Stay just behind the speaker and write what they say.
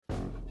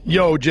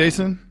Yo,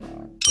 Jason.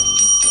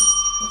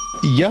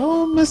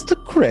 Yo,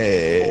 Mr.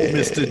 Craig. Oh,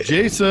 Mr.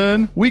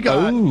 Jason. We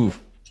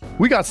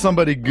got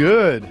somebody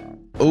good.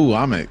 Oh,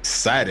 I'm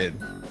excited.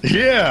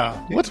 Yeah.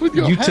 What's with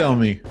your You hat? tell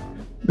me.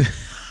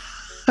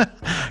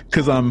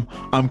 Cause I'm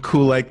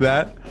cool like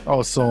that.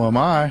 Oh, so am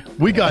I.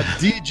 We got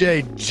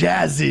DJ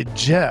Jazy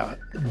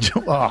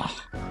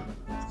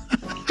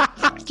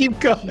Keep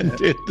going,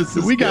 dude. This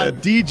is We good.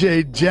 got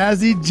DJ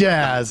Jazy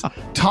Jazz.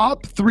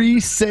 Top 3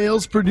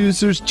 sales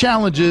producers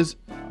challenges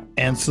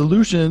and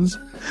solutions.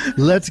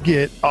 Let's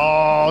get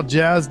all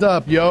jazzed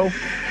up, yo.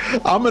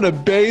 I'm gonna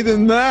bathe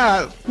in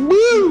that.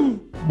 Woo!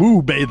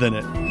 Woo, bathe in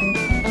it.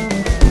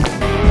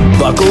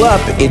 Buckle up,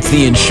 it's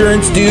the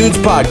Insurance Dudes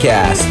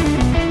Podcast.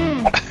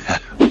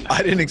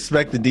 I didn't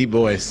expect the deep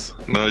voice.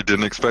 No, I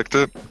didn't expect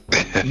it.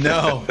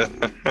 No.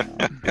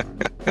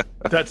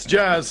 That's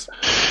Jazz.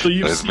 So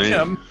you've That's seen me.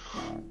 him.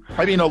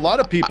 I mean, a lot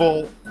of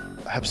people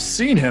have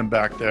seen him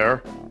back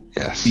there.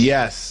 Yes.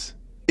 Yes.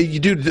 You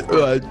do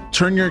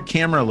turn your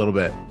camera a little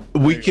bit.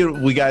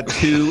 We got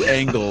 2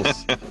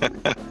 angles.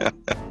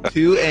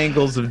 2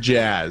 angles of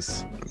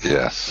Jazz.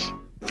 Yes.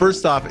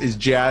 First off, is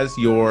Jazz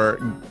your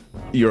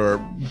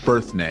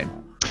birth name?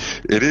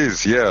 It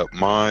is, yeah.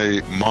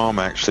 My mom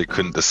actually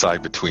couldn't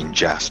decide between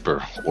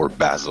Jasper or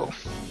Basil.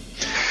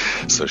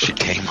 So she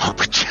came up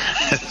with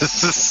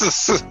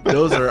Jazz.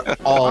 Those are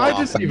all I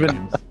just awesome even-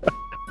 names.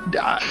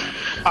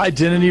 I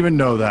didn't even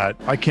know that.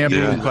 I can't Yeah.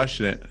 believe Even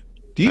question it.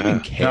 Do you even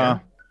care? No.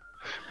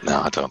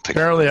 No, I don't think.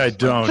 Apparently I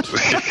don't.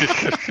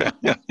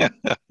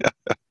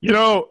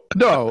 No,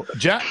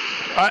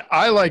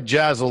 I like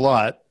Jazz a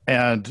lot,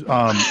 and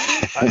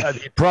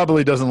he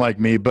probably doesn't like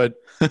me, but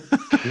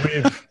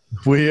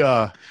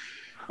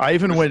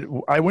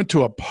I went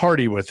to a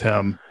party with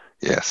him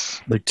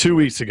Yes. like 2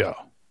 weeks ago.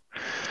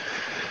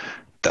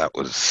 That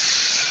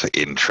was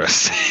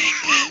interesting,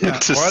 Yeah.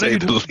 to Why say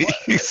don't the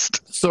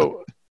least.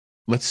 So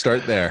Let's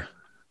start there.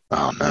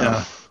 Oh,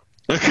 no.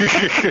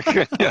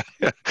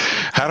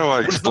 How do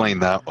I explain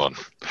that one?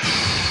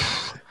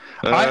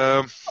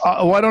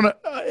 why don't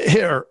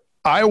here?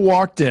 I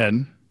walked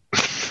in,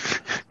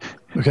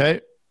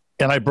 okay,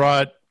 and I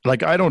brought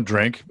I don't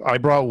drink. I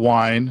brought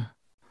wine,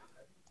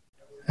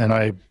 and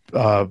I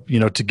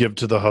to give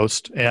to the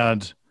host,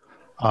 and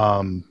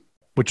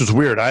which was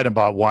weird. I hadn't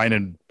bought wine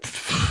in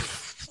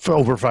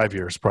over 5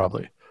 years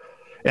probably,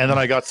 and then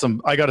I got a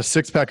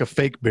 6-pack of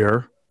fake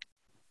beer,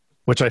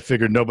 which I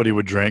figured nobody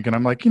would drink, and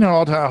I'm like,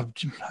 I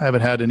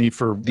haven't had any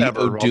for The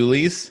ever.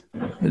 O'Dooley's?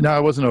 No,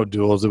 it wasn't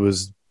O'Doul's. It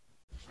was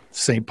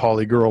St.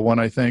 Pauli Girl one,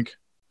 I think.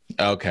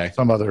 Okay.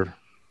 Some other.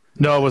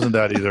 No, it wasn't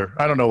that either.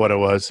 I don't know what it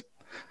was,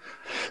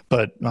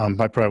 but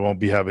I probably won't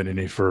be having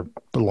any for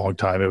a long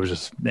time. It was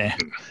just nah.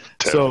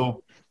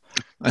 So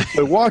I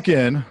walk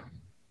in.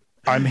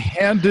 I'm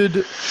handed.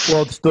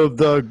 Well, it's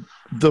the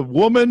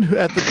woman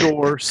at the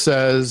door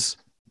says,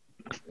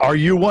 "Are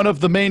you one of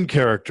the main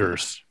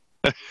characters?"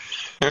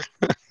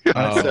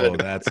 Oh,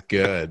 that's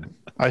good.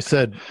 I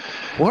said,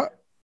 "What?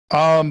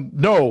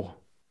 No,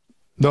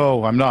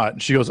 I'm not."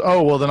 And she goes,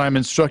 "Oh, well, then I'm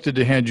instructed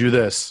to hand you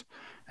this."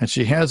 And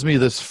she hands me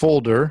this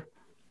folder,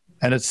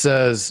 and it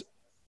says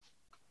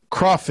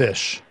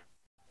crawfish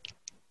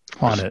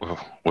on it.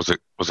 Was it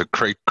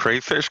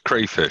crayfish?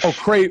 Crayfish. Oh,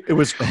 it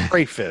was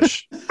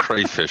crayfish.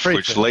 Crayfish,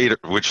 Crayfish.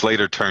 which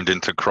later turned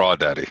into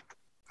crawdaddy.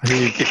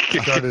 He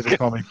started to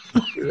call me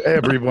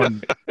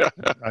everyone.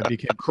 I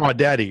became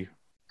crawdaddy.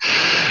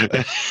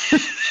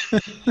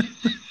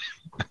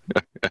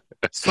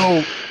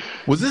 So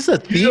Was this a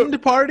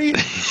themed party?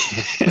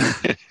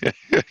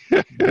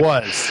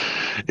 was.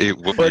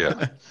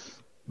 Yeah.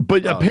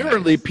 But Oh,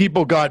 apparently nice.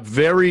 people got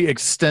very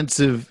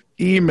extensive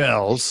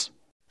emails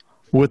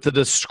with the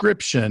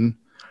description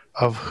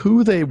of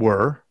who they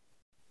were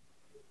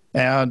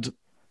and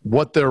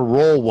what their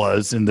role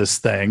was in this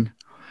thing.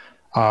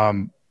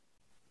 I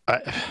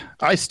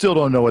still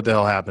don't know what the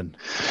hell happened.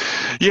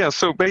 Yeah,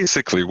 so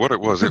basically what it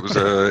was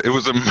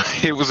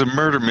a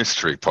murder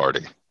mystery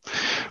party.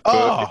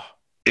 But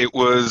it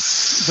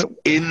was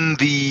in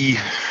the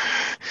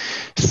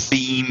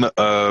theme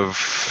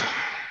of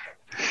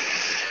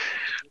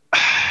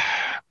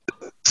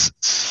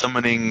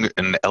summoning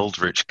an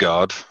eldritch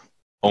god,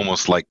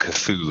 almost like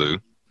Cthulhu.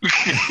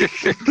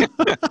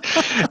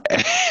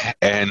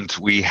 And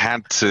we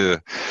had to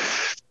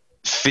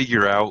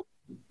figure out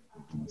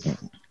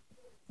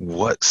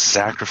what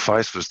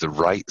sacrifice was the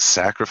right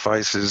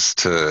sacrifices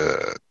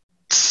to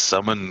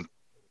summon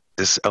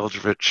this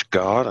eldritch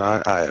god.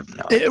 I have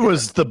no idea. It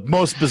was the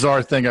most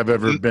bizarre thing I've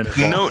ever been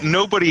involved in.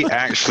 Nobody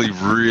actually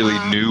really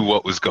knew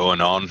what was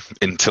going on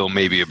until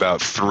maybe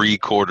about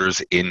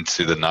 3/4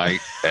 into the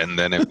night, and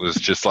then it was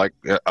just like,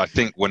 I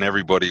think when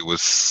everybody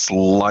was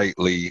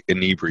slightly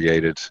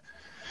inebriated,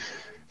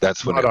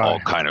 that's when Not it all I.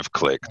 kind of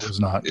clicked. It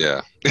was not.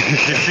 Yeah.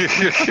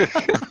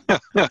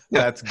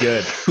 That's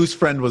good. Whose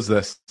friend was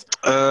this?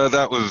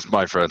 That was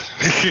my friend.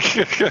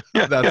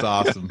 That's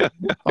awesome.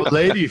 A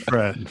lady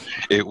friend.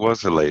 It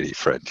was a lady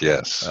friend,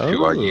 yes,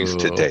 who I used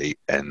to Oh. date,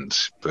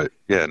 but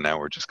yeah, now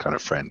we're just kind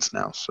of friends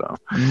now. So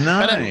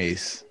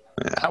Nice.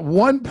 At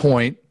one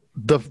point,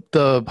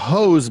 the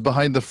hose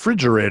behind the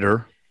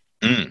refrigerator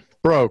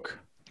broke,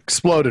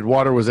 exploded.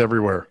 Water was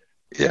everywhere.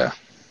 Yeah.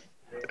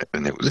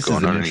 And it was This going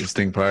is an underneath.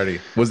 interesting party.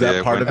 Was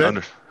that part of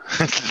it?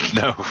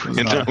 No,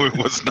 it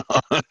was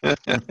not.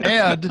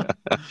 And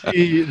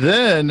he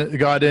then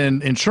got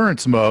in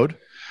insurance mode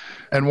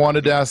and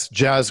wanted to ask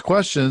Jazz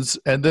questions.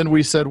 And then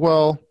we said,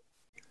 well,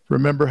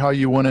 remember how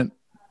you wouldn't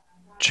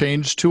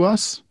change to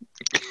us?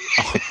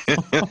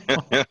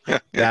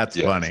 That's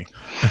funny.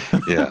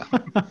 Yeah.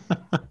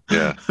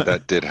 Yeah,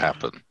 that did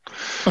happen.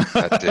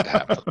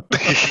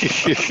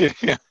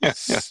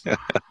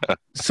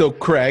 So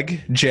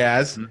Craig,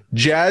 Jazz,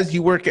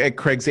 you work at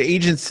Craig's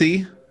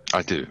agency.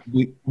 I do.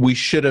 We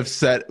should have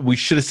said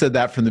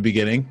that from the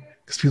beginning,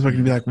 because people are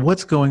going to be like,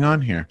 what's going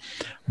on here?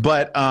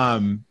 But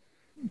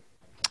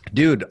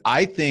dude,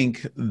 I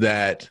think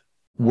that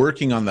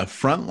working on the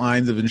front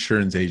lines of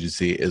insurance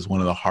agency is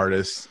one of the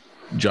hardest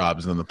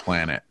jobs on the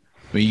planet.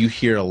 I mean, you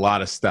hear a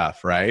lot of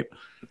stuff, right?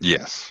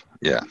 Yes.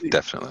 Yeah,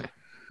 definitely.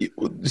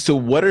 So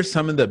what are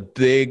some of the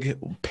big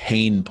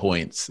pain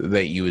points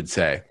that you would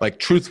say? Like,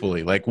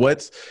 truthfully, like,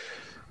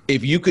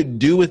 if you could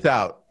do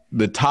without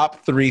the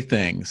top 3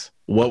 things,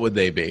 what would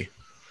they be?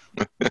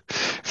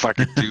 If I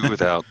could do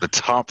without the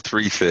top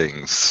 3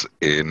 things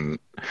in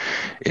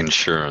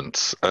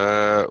insurance,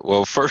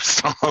 well,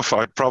 first off,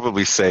 I'd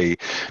probably say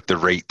the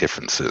rate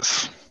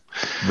differences.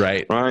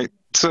 Right.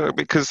 So,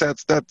 because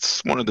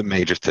that's one of the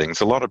major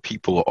things. A lot of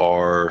people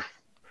are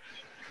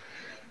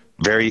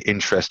very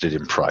interested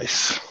in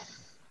price,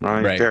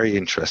 right? Very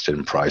interested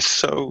in price.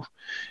 So,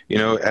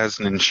 as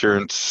an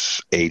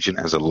insurance agent,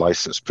 as a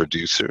licensed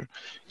producer,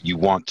 you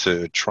want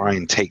to try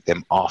and take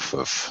them off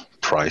of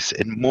price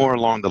and more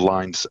along the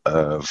lines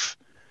of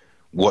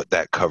what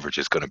that coverage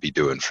is going to be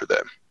doing for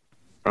them.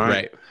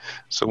 Right.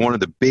 So one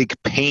of the big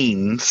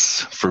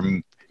pains for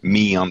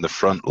me on the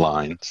front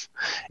lines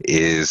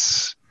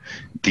is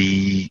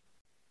the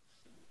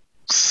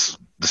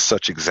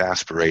such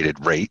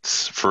exasperated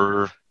rates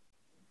for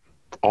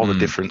all the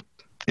different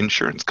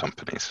insurance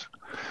companies.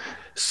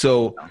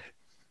 So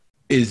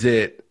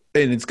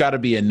it's got to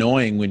be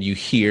annoying when you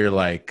hear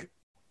like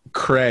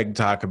Craig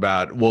talk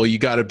about, well, you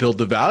got to build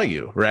the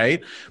value,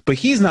 right? But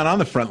he's not on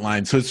the front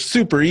line, so it's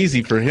super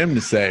easy for him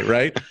to say,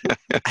 right?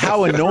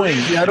 How annoying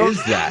is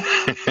that?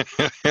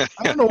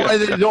 I don't know why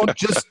they don't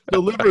just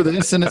deliver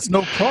this and it's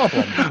no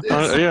problem.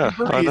 It's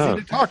super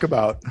easy to talk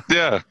about.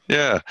 Yeah.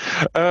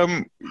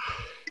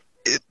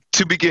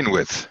 To begin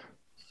with,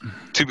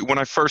 when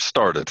I first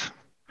started,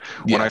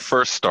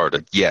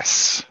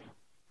 yes,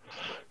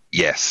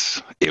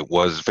 it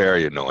was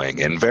very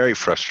annoying and very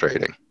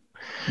frustrating.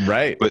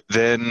 Right. But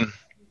then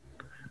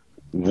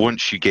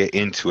once you get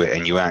into it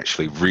and you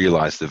actually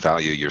realize the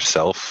value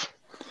yourself,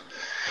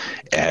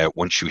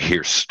 once you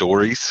hear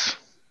stories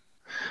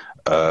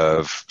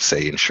of,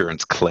 say,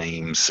 insurance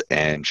claims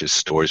and just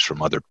stories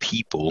from other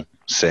people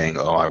saying,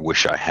 oh, I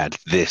wish I had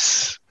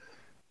this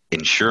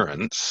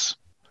insurance,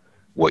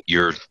 what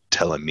you're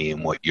telling me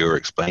and what you're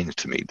explaining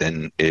to me,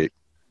 then it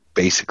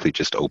basically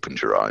just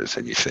opens your eyes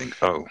and you think,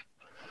 oh,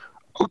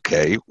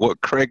 okay, what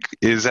Craig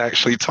is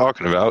actually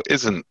talking about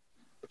isn't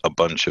a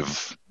bunch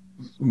of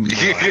So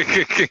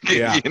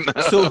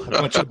a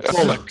bunch of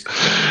bullocks.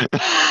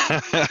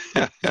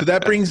 So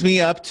that brings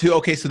me up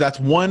to, so that's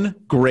one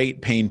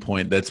great pain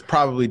point that's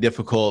probably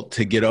difficult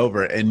to get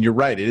over. And you're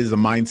right, it is a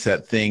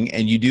mindset thing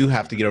and you do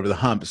have to get over the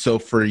hump. So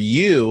for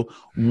you,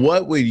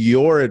 what would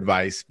your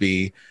advice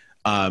be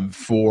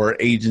for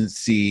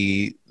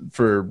agency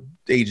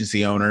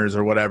owners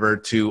or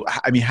whatever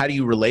how do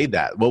you relay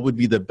that? What would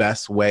be the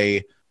best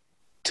way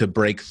to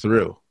break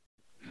through?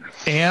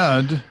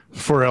 And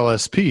for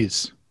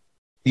LSPs.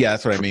 Yeah,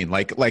 that's what I mean.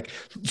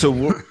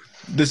 So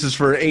this is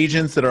for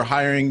agents that are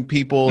hiring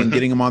people and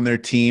getting them on their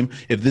team.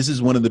 If this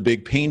is one of the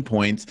big pain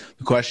points,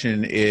 the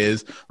question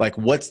is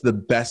what's the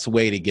best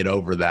way to get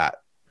over that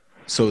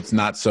so it's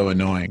not so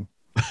annoying?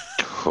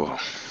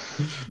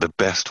 The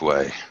best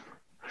way.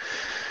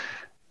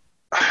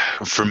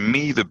 For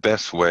me, the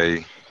best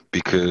way,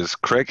 because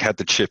Craig had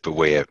to chip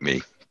away at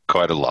me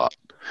quite a lot.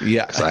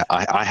 Yeah,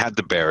 I had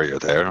the barrier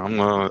there.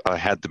 I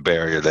had the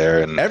barrier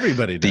there, and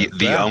everybody does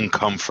the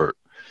uncomfort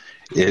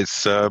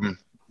is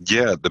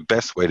the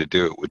best way to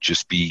do it would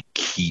just be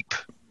keep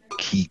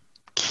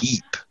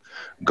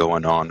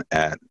going on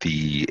at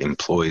the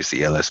employees,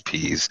 the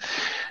LSPs,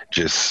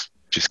 just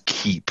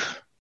keep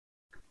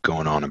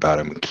going on about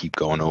them and keep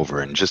going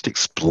over and just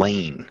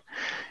explain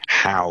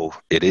how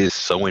it is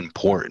so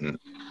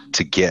important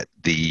to get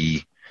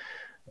the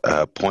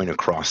point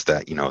across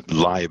that,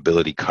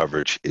 liability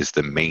coverage is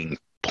the main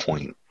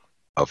point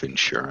of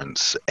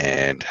insurance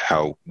and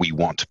how we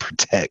want to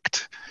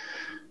protect,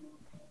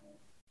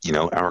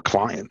 our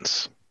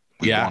clients.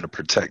 We want to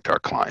protect our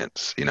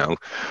clients,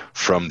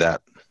 from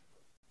that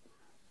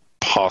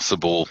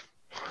possible,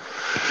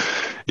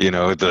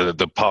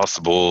 the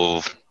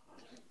possible,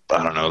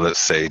 I don't know, let's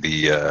say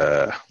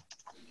the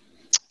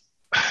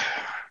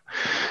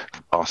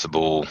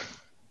possible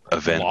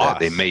event that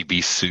they may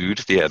be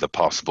sued. Yeah, the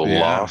possible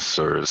loss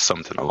or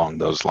something along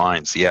those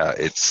lines. Yeah,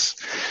 it's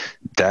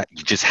that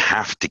you just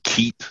have to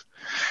keep,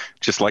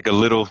 just like a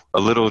little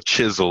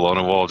chisel on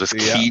a wall. Just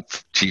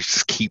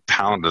keep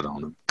pounding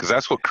on them, because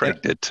that's what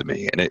Craig did to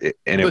me, and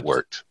it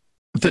worked.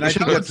 And I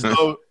think that's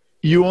so.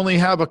 You only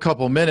have a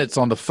couple minutes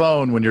on the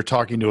phone when you're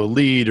talking to a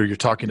lead or you're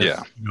talking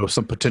to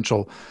some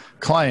potential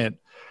client,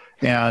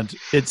 and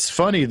it's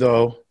funny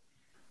though,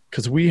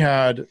 because we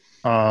had.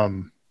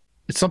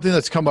 It's something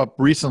that's come up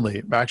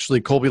recently.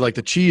 Actually, Colby Like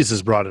the Cheese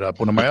has brought it up,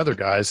 one of my other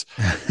guys.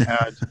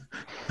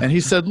 And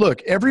he said,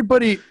 look,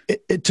 everybody,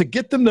 to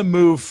get them to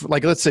move,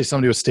 like let's say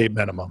somebody with state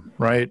minimum,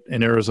 right?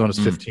 In Arizona's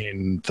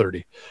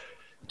 1530.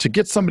 To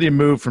get somebody to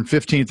move from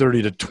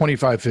 1530 to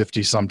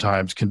 2550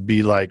 sometimes can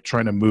be like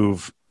trying to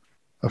move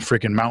a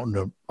freaking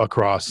mountain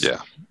across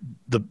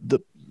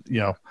the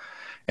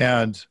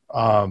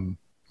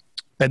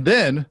and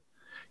then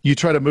you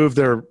try to move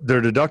their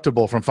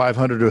deductible from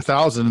 500 to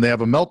 1,000 and they have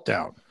a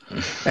meltdown.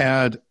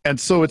 And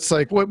so it's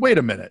like, wait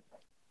a minute.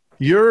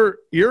 You're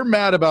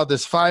mad about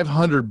this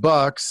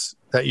 $500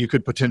 that you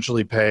could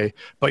potentially pay,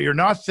 but you're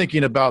not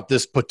thinking about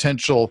this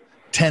potential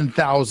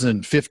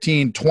 10,000,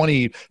 15,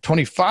 20,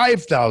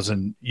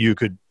 25,000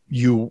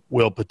 you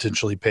will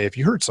potentially pay if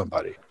you hurt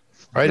somebody,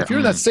 right? If you're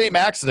in that same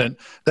accident,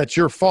 that's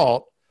your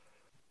fault.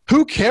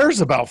 Who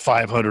cares about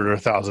 $500 or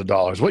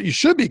 $1,000? What you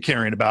should be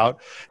caring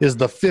about is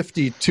the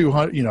 50,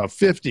 200,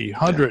 50,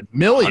 100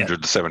 million.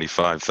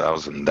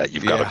 175,000 that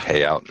you've got to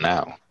pay out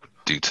now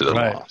due to the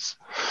loss.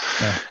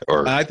 Yeah.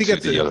 Or I think to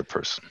the other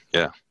person.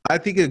 Yeah. I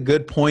think a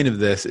good point of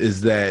this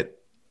is that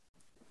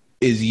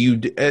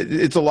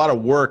it's a lot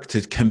of work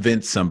to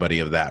convince somebody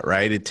of that,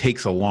 right? It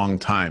takes a long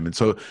time. And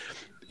so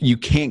you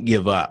can't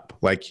give up.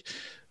 Like,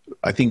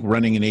 I think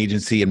running an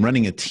agency and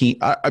running a team,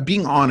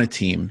 being on a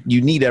team,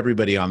 you need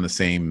everybody on the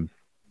same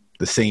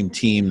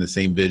team, the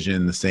same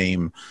vision, the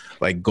same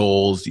like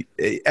goals.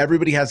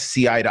 Everybody has to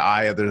see eye to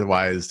eye.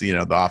 Otherwise, the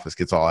office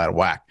gets all out of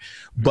whack.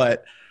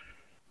 But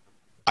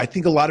I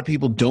think a lot of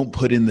people don't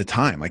put in the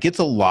time. Like, it's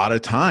a lot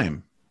of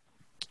time.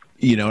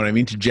 You know what I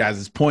mean? To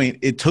Jazz's point,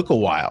 it took a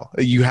while.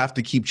 You have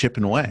to keep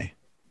chipping away.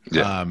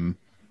 Yeah.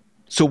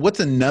 So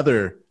what's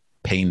another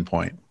pain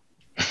point?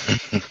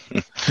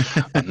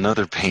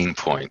 Another pain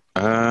point.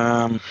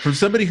 From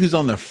somebody who's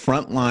on the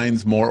front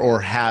lines more,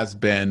 or has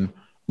been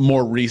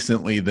more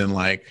recently than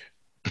like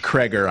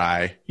Craig or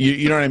I.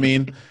 You know what I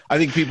mean? I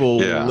think people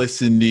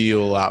listen to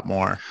you a lot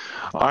more.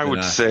 I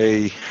would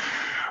say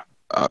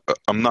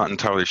I'm not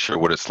entirely sure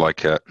what it's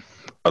like at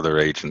other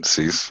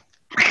agencies.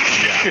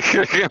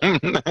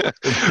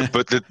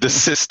 But the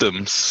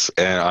systems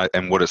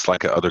and what it's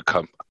like at other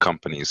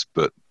companies,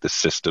 but the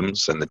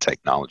systems and the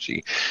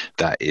technology,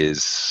 that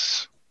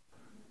is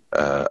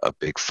a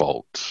big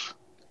fault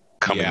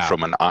coming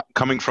from an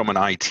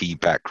IT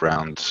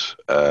background,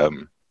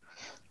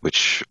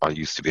 which I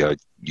used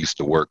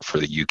to work for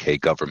the UK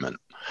government.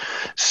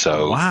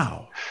 So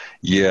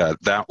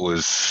that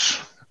was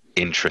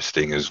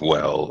interesting as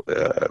well.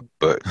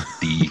 But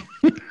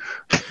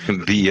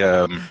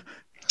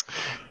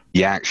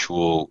the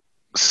actual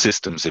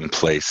systems in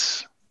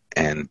place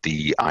and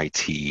the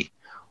IT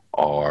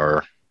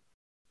are,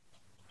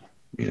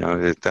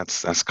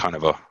 that's kind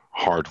of a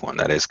hard one.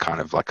 That is kind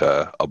of like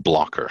a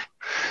blocker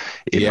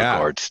in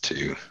regards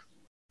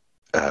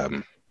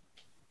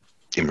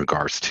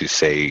to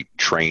say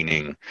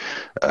training,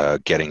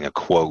 getting a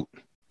quote,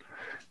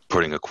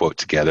 putting a quote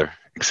together,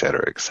 et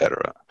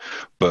cetera.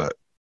 But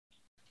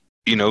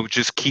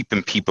just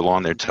keeping people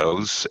on their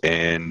toes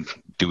and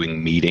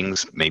doing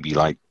meetings maybe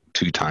like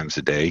 2 times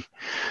a day,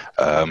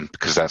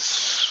 because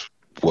that's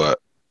what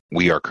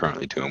we are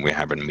currently doing. We're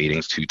having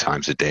meetings 2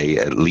 times a day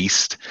at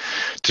least,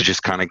 to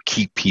just kind of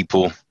keep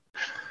people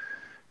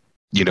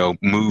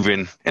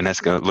moving. And that's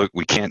going to look,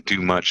 we can't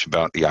do much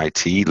about the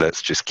IT.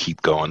 Let's just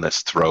keep going.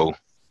 Let's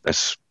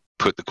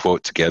put the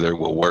quote together.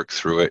 We'll work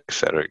through it, et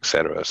cetera, et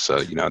cetera. So,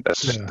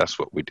 that's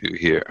what we do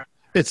here.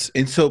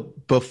 And so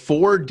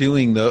before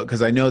doing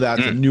because I know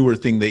that's a newer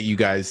thing that you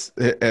guys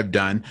have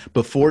done,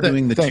 before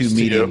doing the 2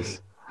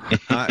 meetings.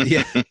 Well,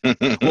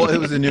 it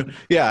was a new,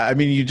 I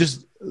mean,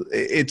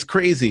 it's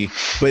crazy,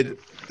 but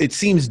it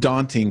seems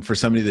daunting for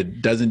somebody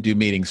that doesn't do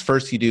meetings.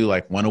 First you do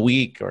like 1 a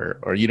week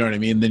or you know what I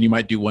mean? Then you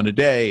might do 1 a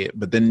day,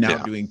 but then now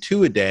doing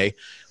 2 a day.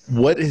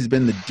 What has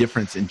been the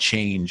difference in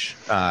change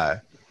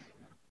that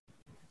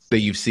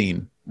you've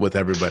seen with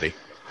everybody?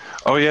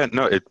 Oh yeah,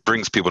 no, it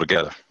brings people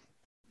together.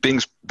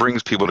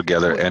 Brings people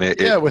together, and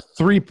with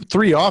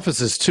three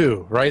offices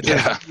too, right?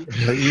 Yeah.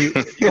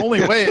 The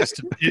only way is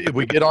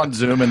we get on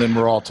Zoom and then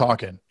we're all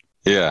talking.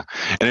 Yeah,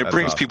 and it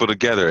brings people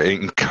together.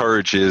 It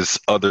encourages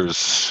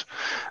others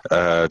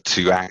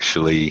to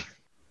actually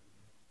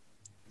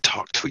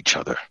talk to each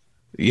other,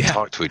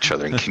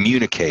 and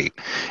communicate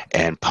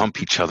and pump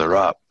each other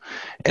up,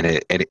 and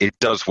it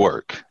does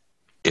work.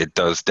 It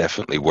does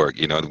definitely work.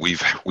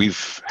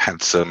 We've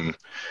had some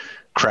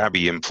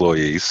crabby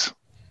employees.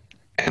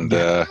 And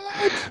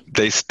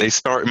they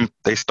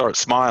start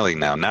smiling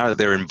now. Now that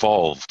they're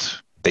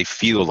involved they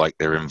feel like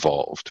they're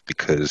involved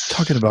because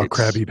Talking about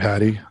Krabby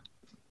Patty.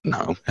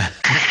 No.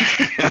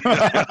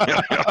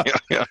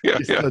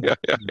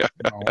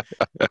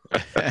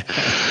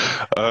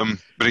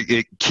 But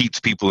it keeps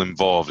people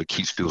involved. It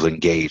keeps people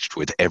engaged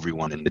with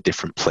everyone in the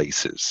different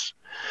places,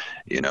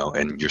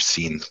 and you're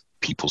seeing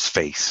people's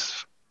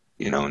face,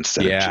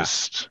 instead of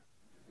just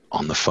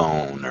on the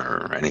phone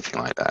or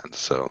anything like that.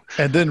 So,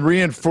 and then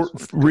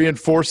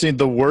reinforcing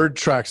the word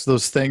tracks,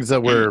 those things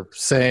that we're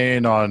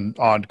saying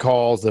on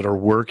calls that are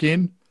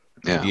working.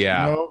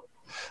 Yeah.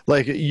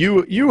 Like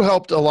you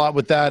helped a lot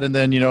with that, and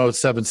then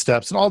 7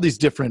 steps and all these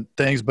different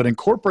things, but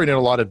incorporating a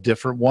lot of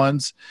different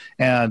ones.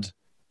 And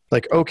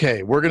like,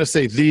 okay, we're going to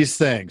say these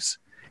things,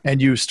 and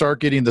you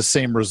start getting the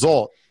same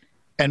result.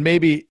 And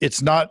maybe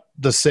it's not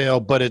the sale,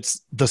 but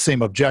it's the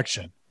same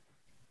objection,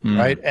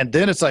 right? And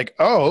then it's like,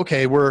 oh,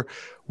 okay,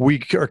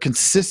 we are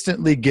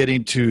consistently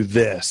getting to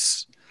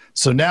this.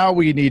 So now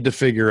we need to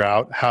figure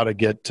out how to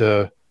get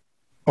to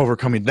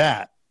overcoming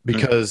that,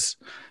 because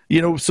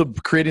so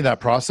creating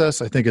that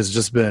process, I think, has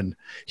just been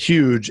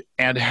huge.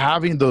 And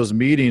having those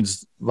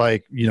meetings,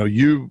 like,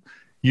 you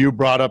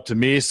brought up to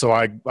me, so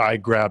I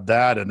grabbed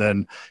that. And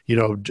then,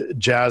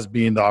 Jazz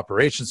being the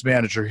operations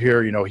manager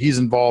here, he's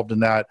involved in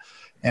that.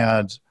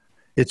 And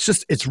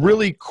it's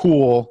really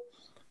cool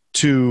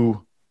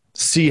to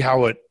see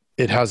how it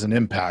has an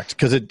impact,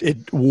 because it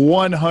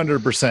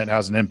 100%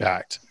 has an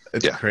impact.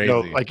 It's crazy.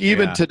 Like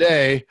even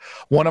today,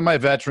 one of my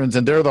veterans,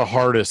 and they're the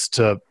hardest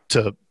to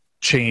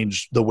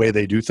change the way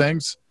they do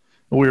things.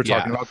 We were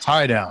talking about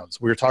tie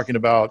downs. We were talking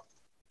about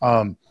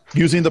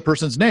using the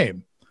person's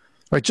name,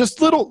 right?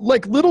 Just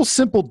little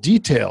simple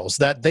details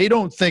that they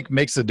don't think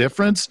makes a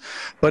difference.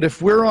 But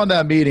if we're on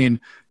that meeting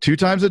 2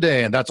 times a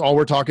day, and that's all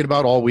we're talking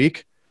about all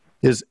week,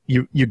 is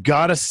you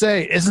got to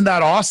say, isn't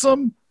that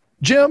awesome,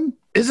 Jim?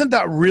 Isn't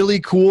that really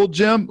cool,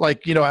 Jim?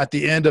 Like, at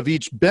the end of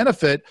each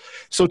benefit.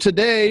 So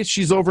today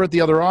she's over at the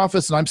other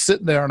office, and I'm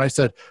sitting there, and I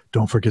said,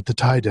 don't forget the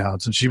tie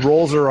downs. And she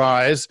rolls her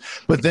eyes,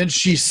 but then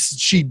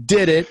she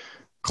did it,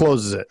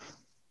 closes it.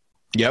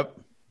 Yep.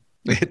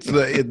 It's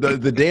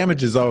the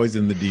damage is always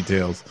in the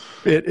details.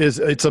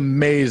 It's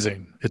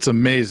amazing. It's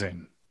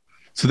amazing.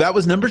 So that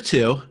was number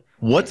 2.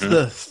 What's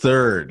the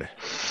third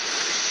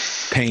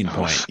pain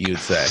point, you'd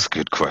say? That's a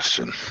good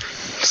question.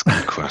 That's a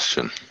good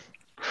question.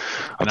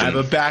 And I have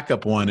a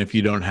backup one if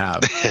you don't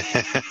have.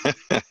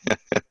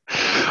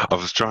 I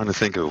was trying to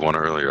think of one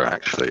earlier,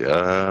 actually,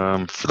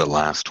 for the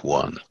last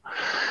one.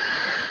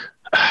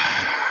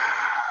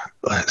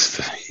 Let's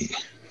see.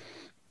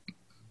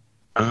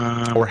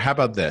 Or how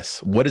about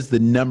this? What is the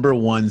number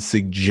 1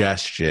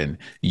 suggestion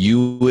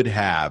you would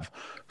have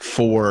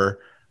for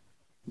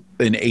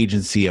an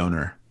agency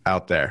owner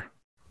out there?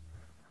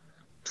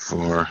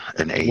 For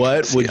an agency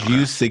What would owner.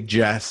 you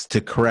suggest to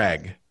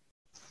Craig?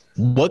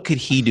 What could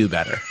he do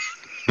better?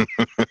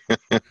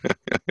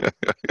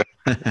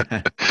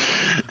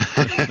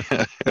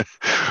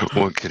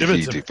 What could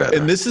he do better?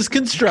 And this is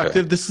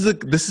constructive. Okay. This is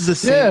a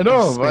safe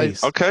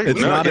space. Okay,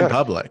 it's not in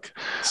public.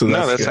 So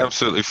that's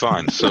absolutely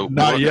fine. So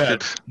not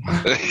yet.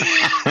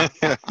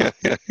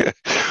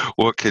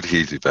 What could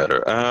he do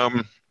better?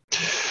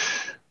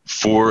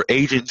 For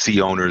agency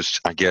owners,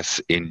 I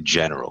guess in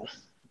general,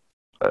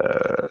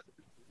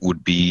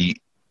 would be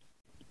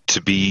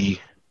to be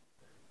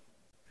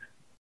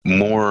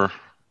more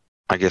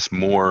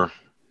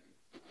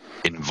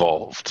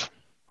involved,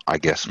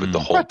 with the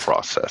whole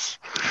process.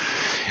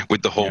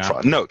 With the whole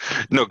no,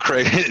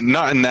 Craig,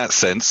 not in that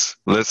sense.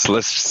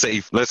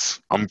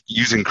 I'm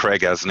using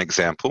Craig as an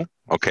example.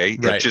 Okay.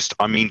 Right. Just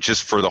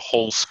for the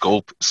whole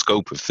scope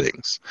of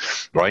things,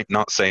 right?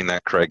 Not saying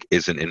that Craig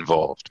isn't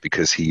involved,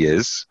 because he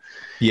is.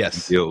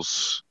 Yes. He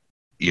deals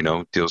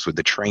with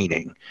the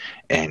training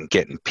and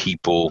getting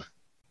people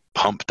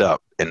pumped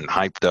up and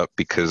hyped up,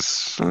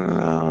 because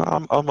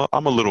I'm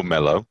a little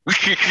mellow.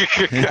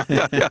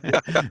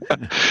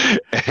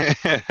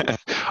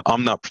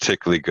 I'm not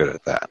particularly good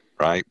at that,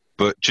 right?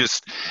 But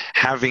just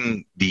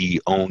having the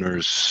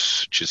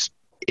owners just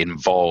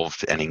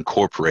involved and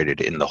incorporated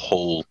in the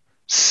whole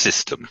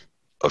system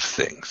of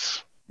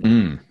things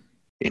in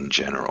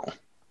general,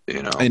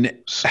 And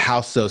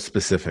how so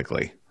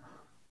specifically?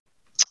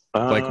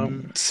 Like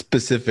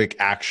specific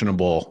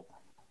actionable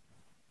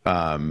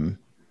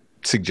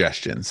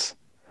suggestions.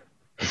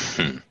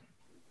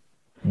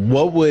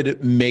 What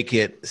would make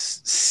it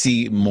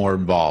seem more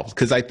involved?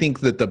 Because I think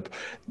that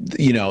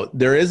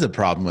there is a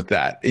problem with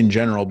that in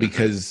general,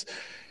 because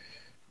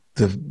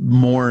the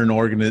more an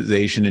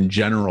organization in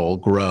general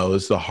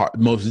grows,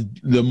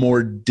 the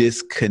more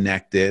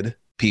disconnected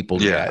people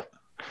get,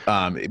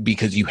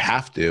 because you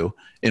have to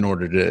in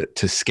order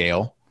to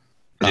scale.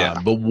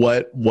 But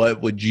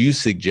what would you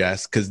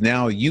suggest? Because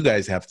now you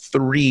guys have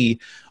 3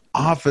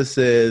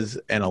 offices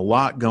and a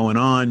lot going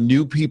on,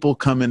 new people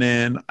coming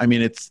in. I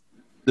mean,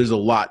 there's a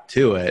lot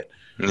to it.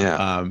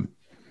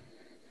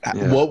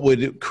 What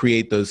would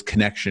create those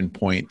connection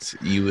points,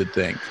 you would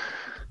think?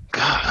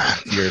 God,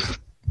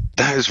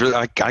 that is really,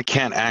 I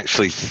can't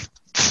actually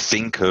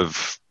think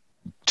of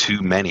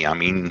too many. I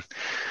mean,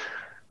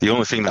 The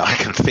only thing that I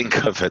can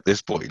think of at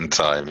this point in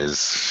time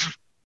is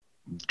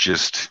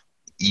just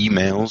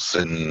emails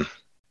and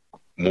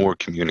more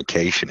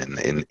communication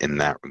in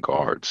that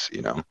regards,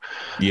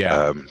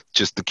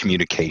 just the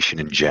communication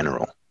in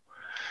general,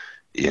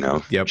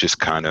 just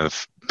kind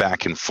of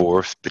back and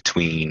forth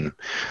between,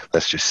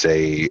 let's just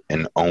say,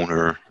 an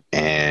owner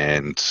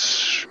and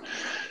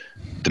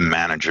the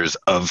managers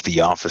of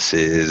the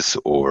offices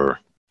or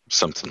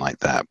something like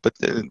that. But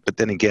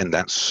then again,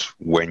 that's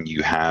when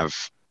you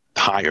have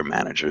higher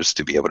managers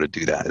to be able to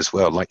do that as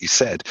well. Like you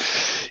said,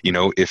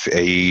 if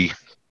a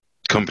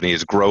company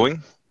is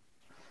growing,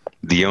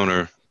 the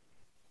owner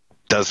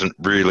doesn't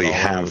really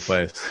have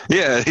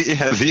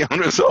the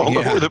owner's all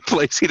over the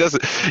place. He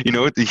doesn't,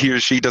 he or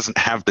she doesn't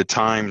have the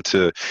time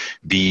to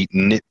be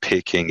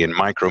nitpicking and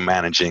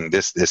micromanaging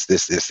this,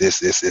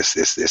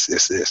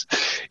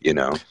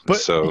 But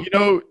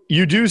so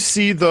you do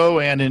see though,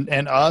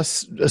 and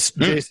us,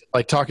 Jason,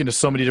 like talking to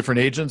so many different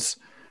agents,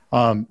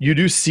 you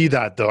do see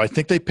that though. I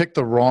think they pick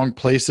the wrong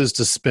places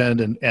to spend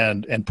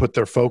and put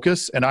their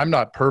focus. And I'm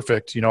not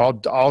perfect.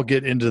 I'll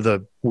get into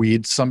the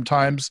weeds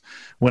sometimes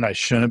when I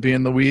shouldn't be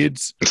in the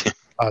weeds.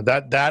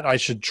 That I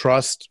should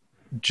trust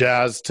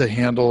Jazz to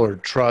handle, or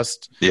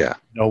trust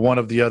one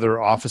of the other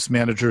office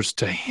managers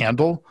to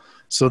handle,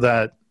 so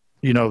that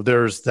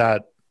there's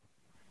that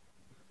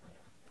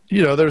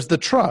there's the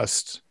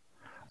trust.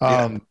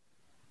 I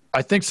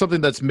think something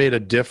that's made a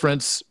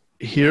difference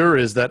here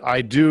is that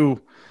I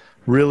do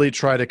really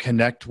try to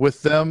connect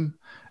with them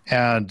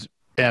and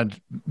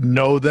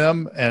know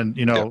them, and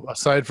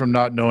aside from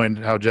not knowing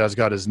how Jazz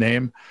got his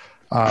name,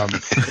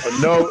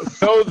 know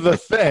the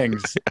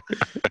things,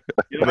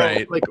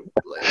 right? Like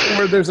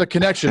where there's a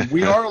connection.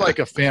 We are like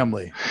a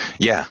family.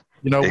 Yeah,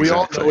 we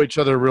all know each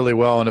other really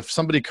well, and if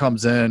somebody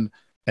comes in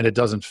and it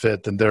doesn't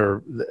fit, then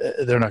they're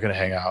not going to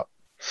hang out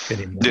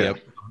anymore. Yeah,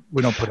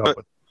 we don't put up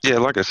with. Yeah,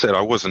 like I said,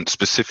 I wasn't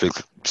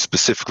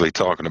specifically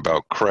talking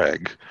about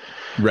Craig.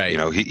 Right.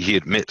 He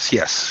admits,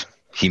 yes,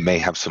 he may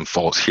have some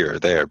faults here or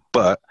there,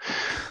 but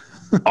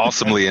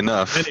awesomely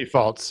enough, many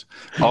faults.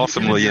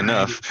 Awesomely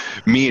enough,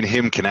 me and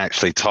him can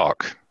actually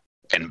talk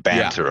and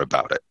banter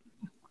about it.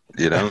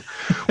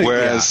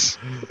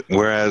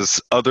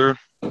 Whereas other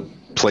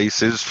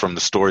places, from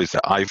the stories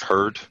that I've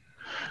heard,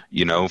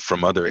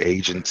 from other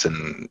agents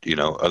and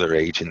other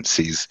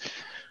agencies,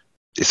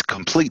 it's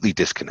completely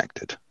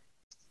disconnected.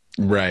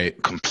 Right.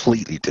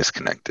 Completely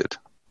disconnected.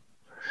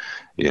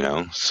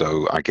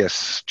 So I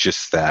guess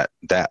just that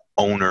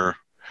owner,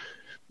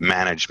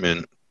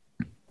 management,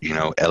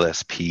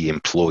 LSP,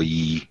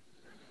 employee,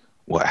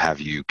 what have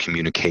you,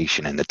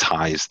 communication and the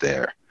ties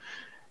there.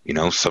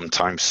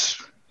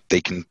 Sometimes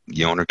the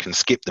owner can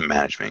skip the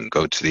management and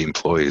go to the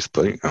employees,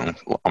 but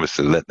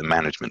obviously let the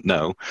management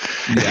know,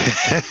 et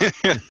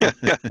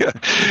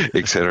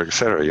cetera, et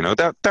cetera.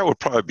 That would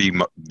probably be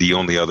the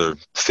only other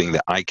thing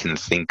that I can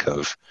think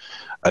of.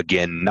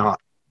 Again,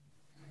 not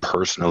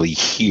personally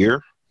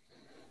here,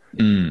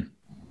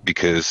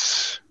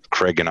 because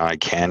Craig and I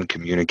can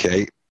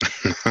communicate.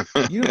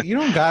 you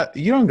don't got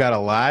to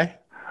lie.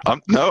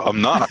 No,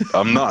 I'm not.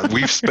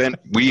 We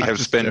have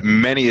spent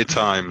many a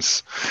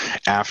times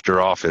after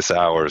office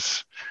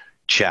hours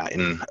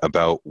chatting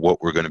about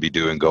what we're going to be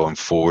doing going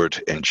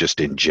forward, and just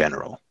in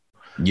general.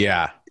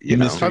 Yeah. We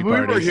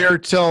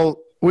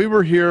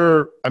were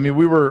here.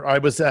 I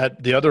was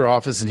at the other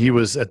office and he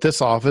was at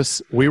this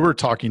office. We were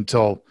talking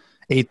till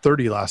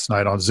 8:30 last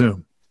night on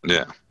Zoom.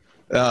 Yeah.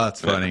 Oh,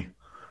 that's funny.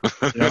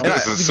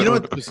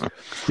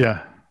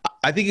 Yeah.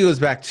 I think it goes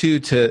back to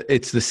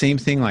it's the same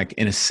thing like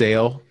in a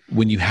sale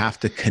when you have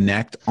to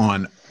connect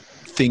on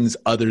things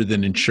other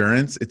than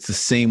insurance. It's the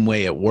same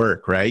way at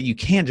work, right? You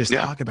can't just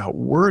talk about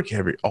work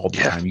all the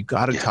time. You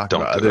got to talk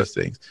about other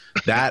things.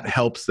 That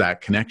helps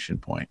that connection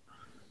point.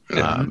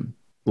 A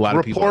lot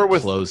of people are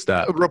closed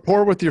up.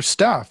 Rapport with your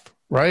staff,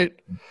 right?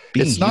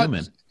 Being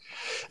human.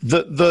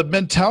 The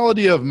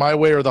mentality of my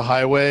way or the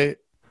highway,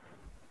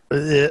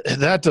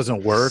 that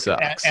doesn't work.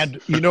 Sucks.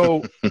 And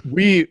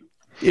we,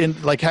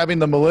 in like having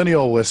the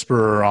millennial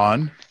whisperer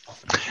on,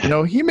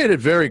 he made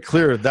it very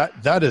clear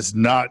that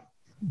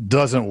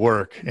doesn't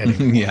work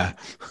anymore. Yeah.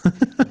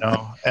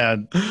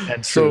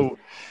 And so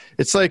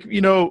it's like,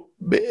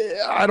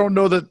 I don't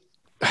know that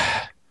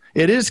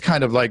it is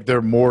kind of like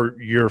they're more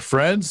your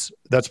friends.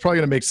 That's probably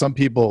going to make some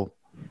people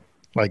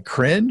like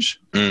cringe,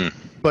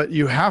 but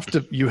you have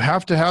to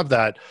have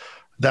that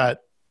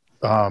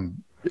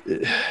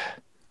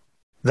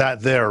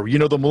there.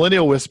 The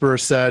millennial whisperer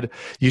said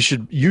you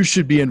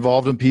should be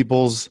involved in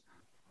people's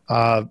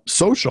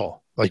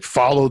social, like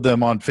follow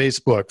them on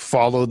Facebook,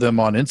 follow them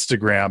on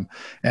Instagram.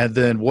 And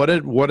then what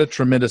a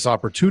tremendous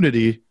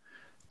opportunity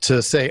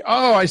to say,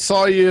 oh, I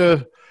saw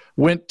you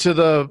went to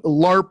the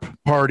LARP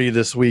party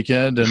this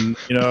weekend and,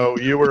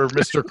 you were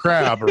Mr.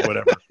 Crab or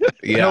whatever.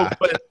 Yeah.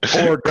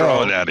 Or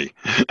go. Daddy.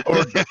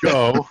 Or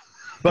go.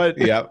 But,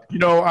 yeah.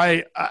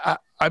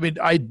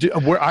 I do.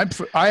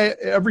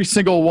 Every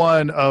single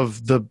one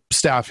of the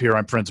staff here,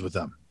 I'm friends with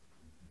them.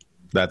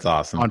 That's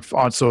awesome.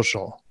 On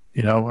social,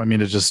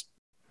 it just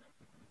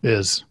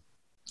is.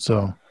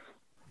 So,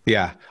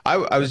 Yeah.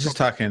 I was just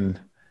talking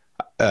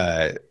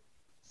to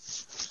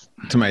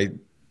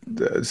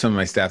some of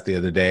my staff the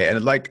other day,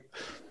 and like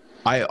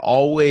I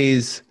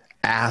always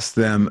ask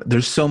them,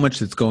 there's so much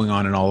that's going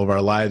on in all of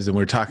our lives, and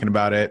we're talking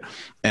about it.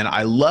 And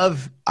I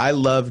love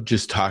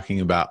just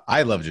talking,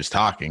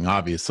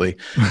 obviously.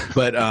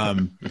 But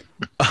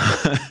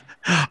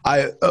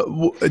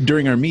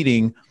during our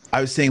meeting,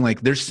 I was saying,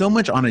 like, there's so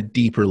much on a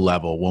deeper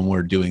level when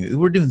we're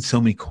doing so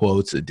many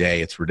quotes a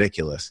day. It's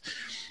ridiculous.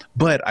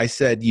 But I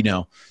said,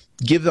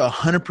 give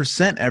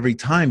 100% every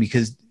time,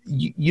 because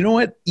you know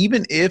what?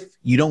 Even if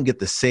you don't get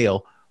the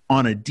sale,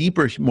 on a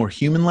deeper, more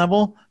human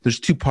level, there's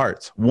two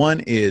parts.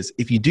 One is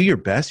if you do your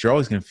best, you're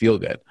always going to feel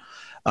good.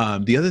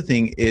 The other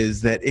thing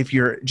is that if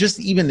you're just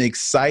even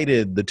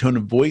excited, the tone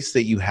of voice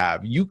that you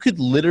have, you could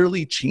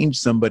literally change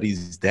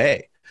somebody's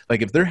day.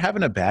 Like if they're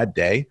having a bad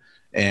day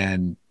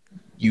and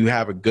you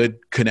have a good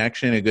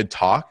connection, a good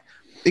talk,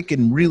 it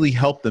can really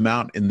help them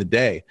out in the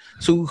day.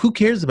 So who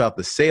cares about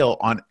the sale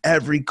on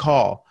every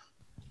call?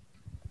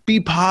 Be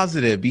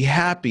positive, be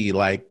happy,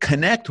 like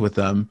connect with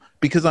them,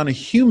 because on a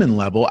human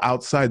level,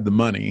 outside the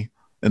money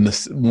and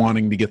the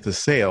wanting to get the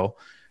sale,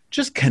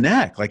 just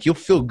connect. Like you'll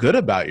feel good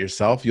about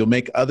yourself. You'll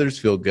make others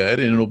feel good,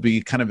 and it'll be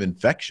kind of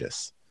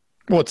infectious.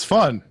 Well, it's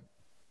fun.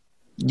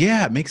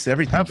 Yeah, it makes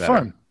everything have better.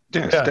 fun.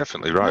 Yeah, it's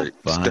definitely right.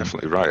 It's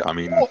definitely right. I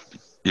mean,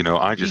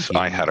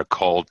 I had a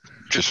call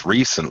just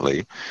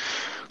recently,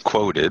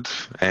 quoted,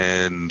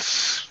 and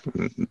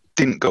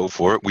didn't go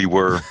for it. We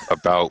were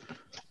about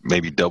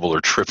maybe double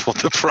or triple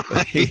the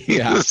price.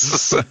 Yeah.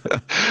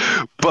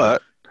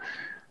 But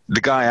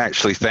the guy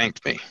actually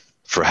thanked me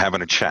for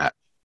having a chat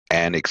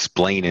and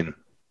explaining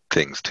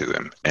things to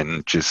him,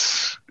 and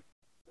just,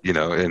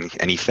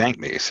 and he thanked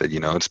me. He said,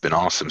 it's been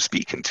awesome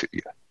speaking to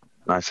you.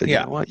 And I said, you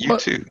know what, you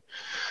too.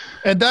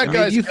 And that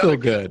guy's you feel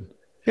good.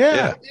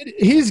 Yeah.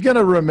 He's going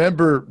to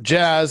remember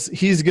Jazz.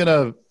 He's going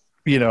to,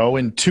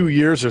 in 2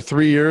 years or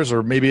 3 years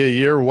or maybe a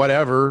year,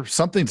 whatever,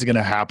 something's going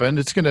to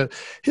happen.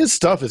 His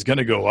stuff is going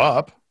to go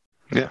up.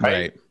 Yeah.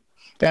 Right.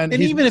 And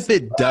even if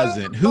it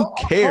doesn't, who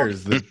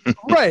cares?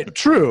 Right.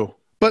 True.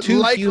 But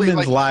two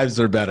humans' lives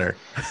are better.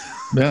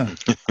 Yeah.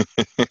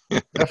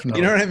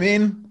 Definitely. You know what I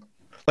mean?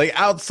 Like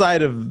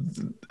outside of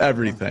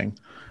everything.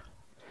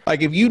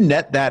 Like if you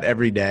net that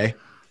every day,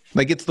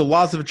 like it's the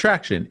laws of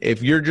attraction.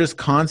 If you're just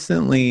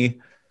constantly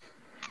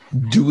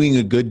doing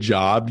a good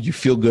job, you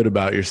feel good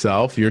about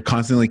yourself, you're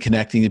constantly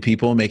connecting to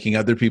people, making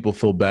other people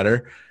feel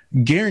better,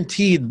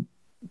 guaranteed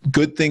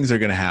good things are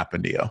going to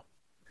happen to you.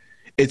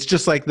 It's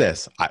just like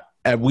this.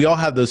 We all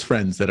have those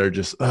friends that are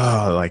just,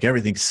 like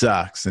everything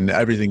sucks and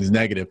everything's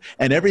negative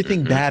and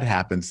everything bad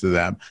happens to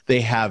them.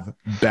 They have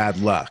bad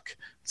luck.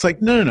 It's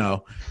like,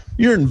 no.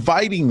 You're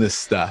inviting this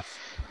stuff.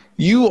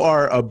 You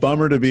are a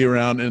bummer to be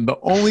around, and the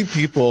only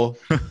people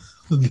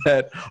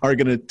that are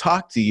going to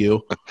talk to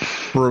you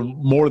for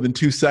more than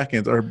 2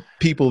 seconds are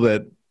people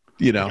that,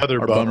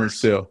 are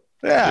bummers too.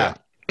 Yeah.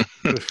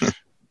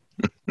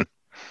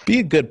 Be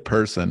a good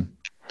person.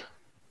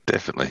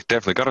 Definitely.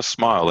 Got to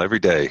smile every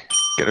day.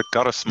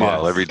 Got to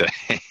smile every day.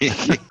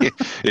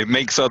 It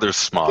makes others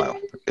smile.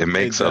 It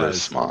makes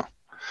others smile.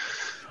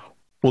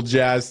 Well,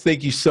 Jazz,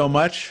 thank you so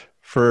much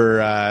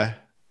for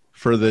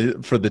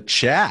the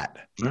chat.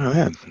 Oh,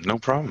 yeah, no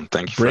problem.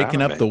 Thank you for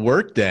breaking up the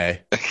work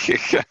day.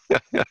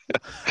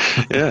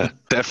 Yeah,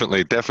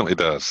 definitely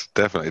does.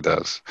 Definitely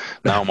does.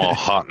 Now I'm all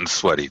hot and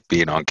sweaty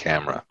being on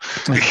camera.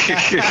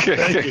 Thank you,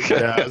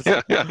 Jazz.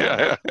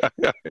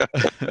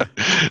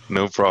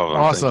 No problem.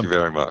 Awesome. Thank you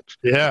very much.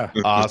 Yeah.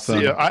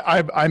 Awesome.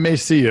 I may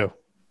see you.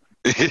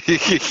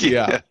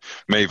 Yeah.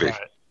 Maybe. Right.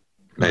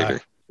 Maybe.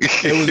 Right.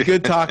 It was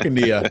good talking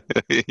to you.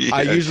 Yeah.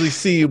 I usually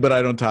see you, but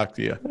I don't talk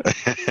to you.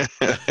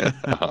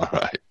 All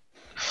right.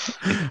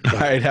 All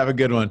right, have a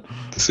good one.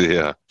 See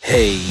ya.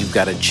 Hey, you've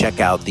got to check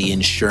out the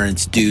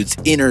Insurance Dudes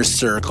Inner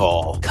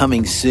Circle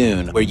coming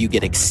soon, where you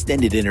get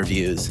extended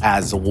interviews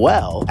as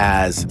well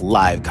as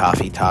live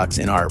coffee talks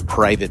in our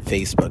private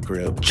Facebook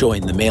group.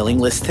 Join the mailing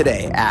list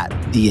today at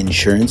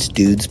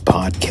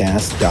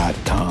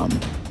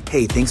theinsurancedudespodcast.com.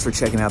 Hey, thanks for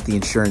checking out The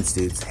Insurance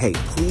Dudes. Hey,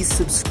 please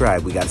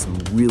subscribe. We got some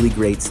really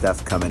great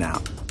stuff coming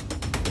out.